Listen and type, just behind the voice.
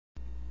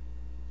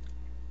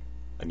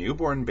A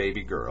newborn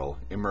baby girl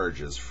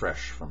emerges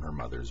fresh from her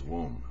mother's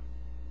womb.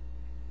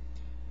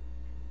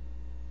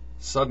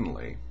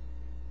 Suddenly,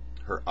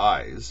 her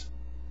eyes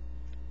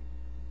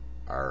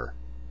are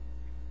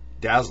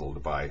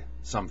dazzled by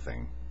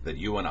something that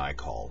you and I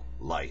call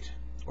light,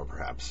 or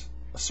perhaps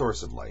a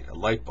source of light, a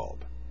light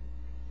bulb.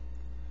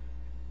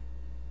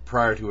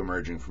 Prior to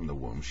emerging from the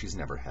womb, she's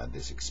never had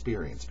this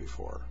experience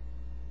before.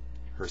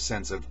 Her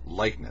sense of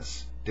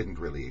lightness didn't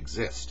really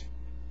exist.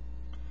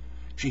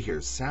 She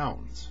hears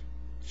sounds.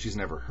 She's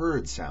never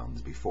heard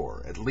sounds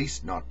before, at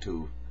least not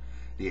to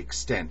the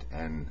extent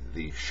and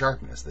the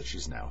sharpness that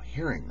she's now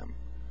hearing them.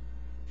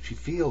 She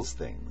feels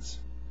things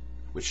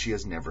which she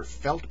has never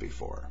felt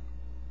before.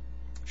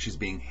 She's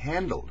being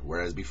handled,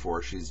 whereas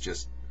before she's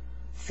just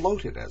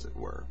floated, as it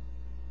were.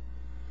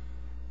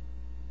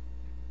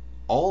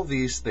 All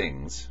these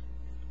things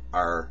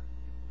are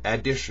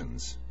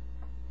additions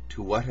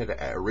to what had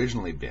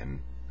originally been,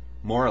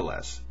 more or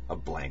less, a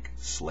blank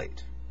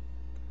slate.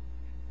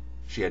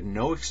 She had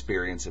no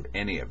experience of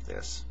any of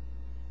this,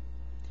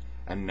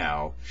 and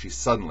now she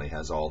suddenly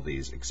has all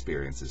these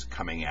experiences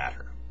coming at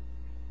her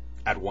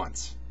at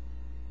once.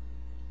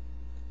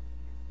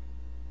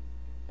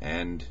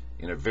 And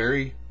in a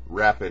very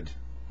rapid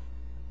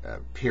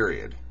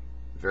period,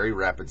 very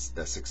rapid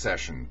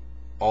succession,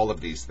 all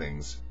of these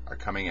things are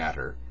coming at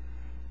her,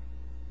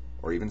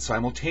 or even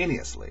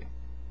simultaneously,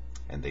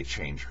 and they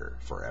change her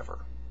forever.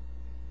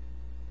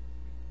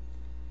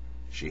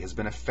 She has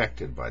been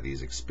affected by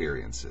these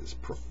experiences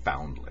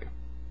profoundly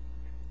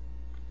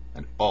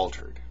and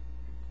altered,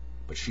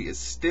 but she is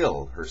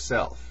still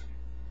herself.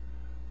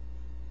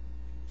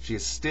 She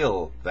is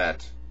still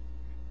that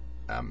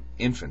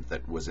infant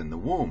that was in the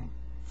womb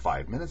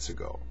 5 minutes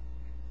ago.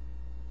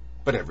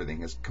 But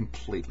everything is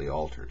completely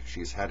altered.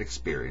 She's had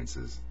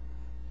experiences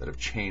that have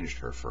changed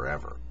her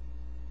forever.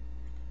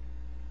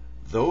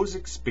 Those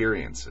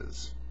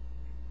experiences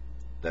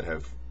that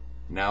have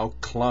now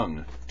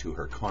clung to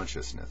her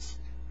consciousness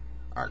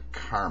are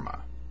karma.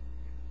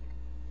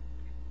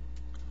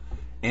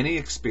 Any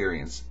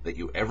experience that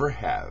you ever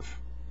have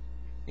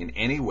in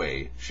any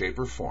way, shape,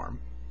 or form,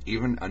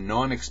 even a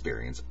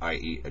non-experience,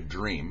 i.e. a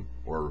dream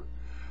or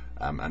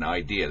an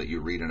idea that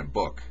you read in a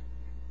book,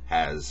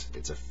 has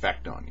its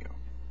effect on you.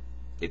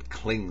 It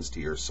clings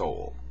to your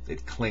soul.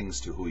 It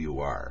clings to who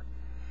you are,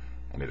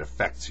 and it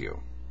affects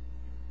you.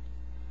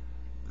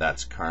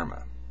 That's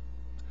karma.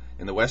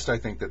 In the West, I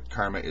think that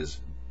karma is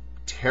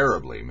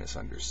terribly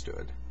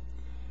misunderstood.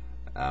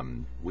 A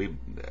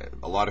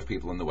lot of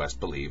people in the West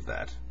believe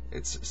that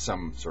it's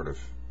some sort of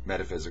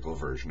metaphysical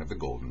version of the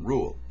golden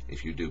rule.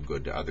 If you do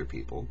good to other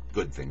people,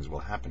 good things will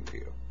happen to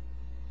you.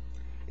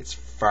 It's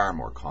far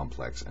more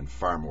complex and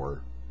far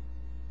more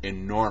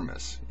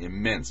enormous,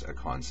 immense a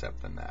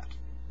concept than that.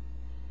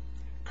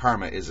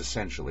 Karma is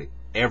essentially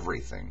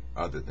everything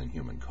other than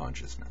human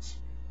consciousness.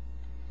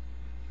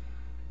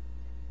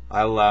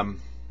 I'll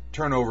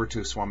turn over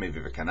to Swami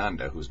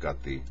Vivekananda, who's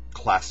got the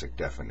classic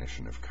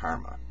definition of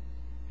karma.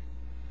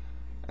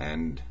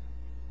 And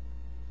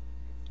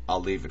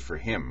I'll leave it for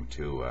him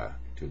to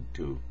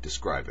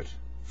describe it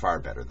far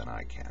better than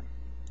I can.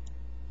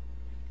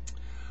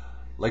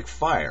 Like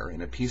fire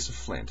in a piece of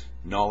flint,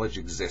 knowledge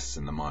exists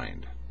in the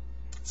mind.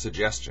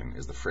 Suggestion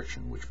is the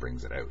friction which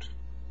brings it out.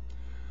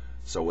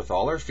 So with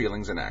all our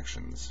feelings and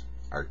actions,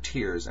 our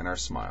tears and our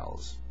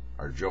smiles,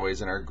 our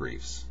joys and our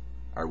griefs,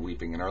 our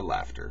weeping and our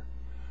laughter,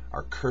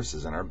 our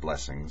curses and our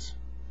blessings,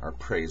 our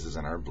praises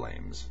and our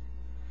blames,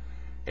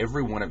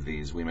 every one of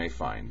these we may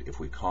find, if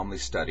we calmly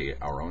study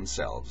our own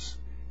selves,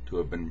 to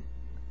have been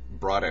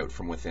brought out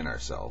from within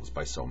ourselves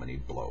by so many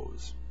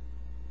blows,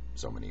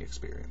 so many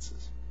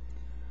experiences.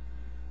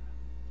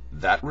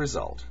 That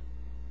result,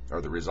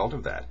 or the result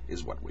of that,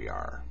 is what we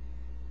are.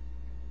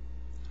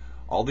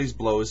 All these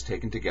blows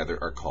taken together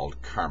are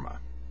called karma,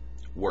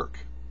 work,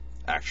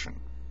 action.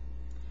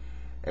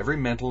 Every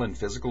mental and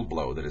physical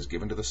blow that is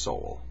given to the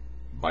soul,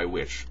 by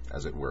which,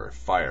 as it were,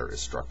 fire is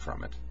struck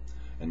from it,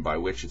 and by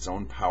which its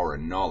own power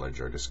and knowledge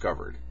are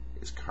discovered,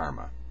 is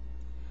karma.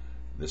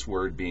 This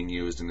word being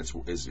used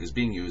is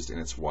being used in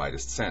its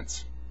widest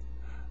sense.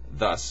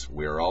 Thus,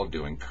 we are all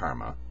doing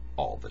karma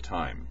all the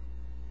time.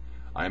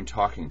 I am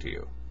talking to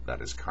you,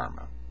 that is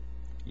karma.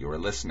 You are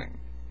listening,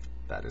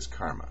 that is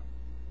karma.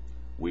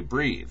 We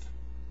breathe,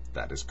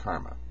 that is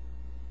karma.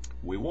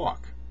 We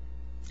walk,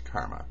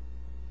 karma.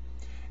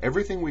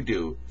 Everything we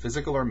do,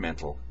 physical or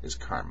mental, is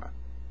karma,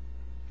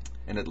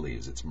 and it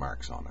leaves its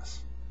marks on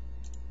us.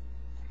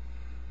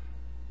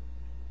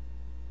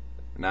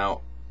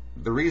 Now,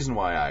 the reason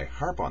why I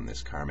harp on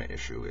this karma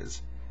issue is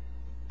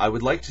I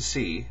would like to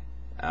see,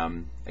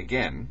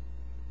 again,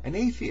 an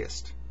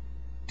atheist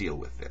deal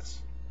with this.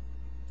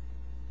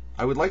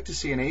 I would like to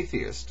see an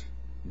atheist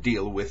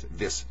deal with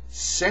this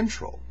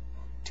central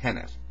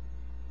tenet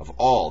of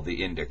all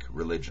the Indic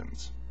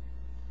religions.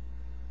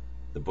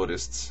 The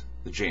Buddhists,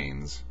 the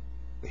Jains,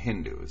 the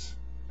Hindus,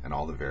 and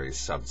all the various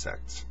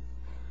subsects.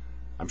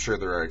 I'm sure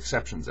there are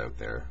exceptions out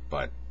there,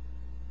 but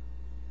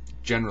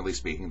generally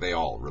speaking, they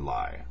all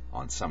rely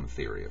on some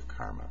theory of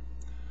karma.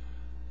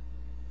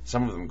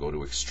 Some of them go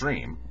to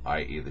extreme,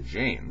 i.e. the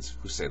Jains,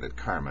 who say that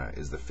karma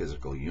is the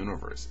physical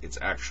universe. It's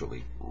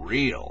actually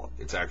real.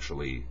 It's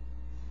actually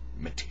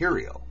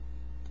material.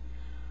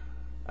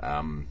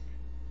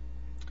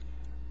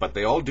 But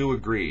they all do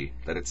agree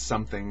that it's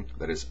something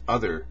that is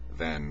other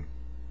than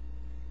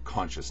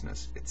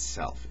consciousness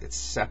itself. It's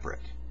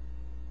separate.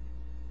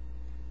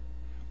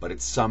 But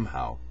it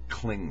somehow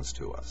clings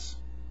to us,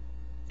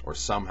 or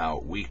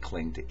somehow we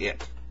cling to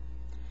it.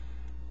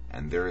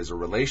 And there is a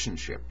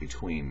relationship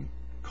between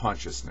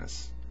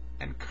consciousness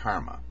and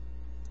karma.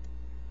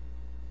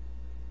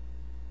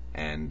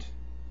 And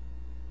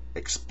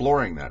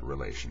exploring that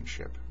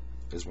relationship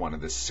is one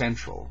of the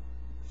central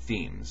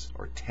themes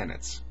or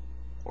tenets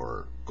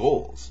or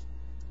goals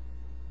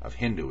of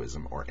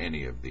Hinduism or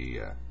any of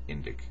the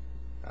Indic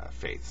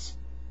faiths.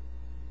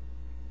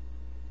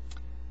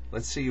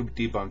 Let's see you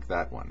debunk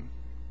that one,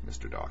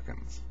 Mr.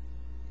 Dawkins.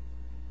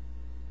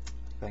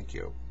 Thank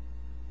you.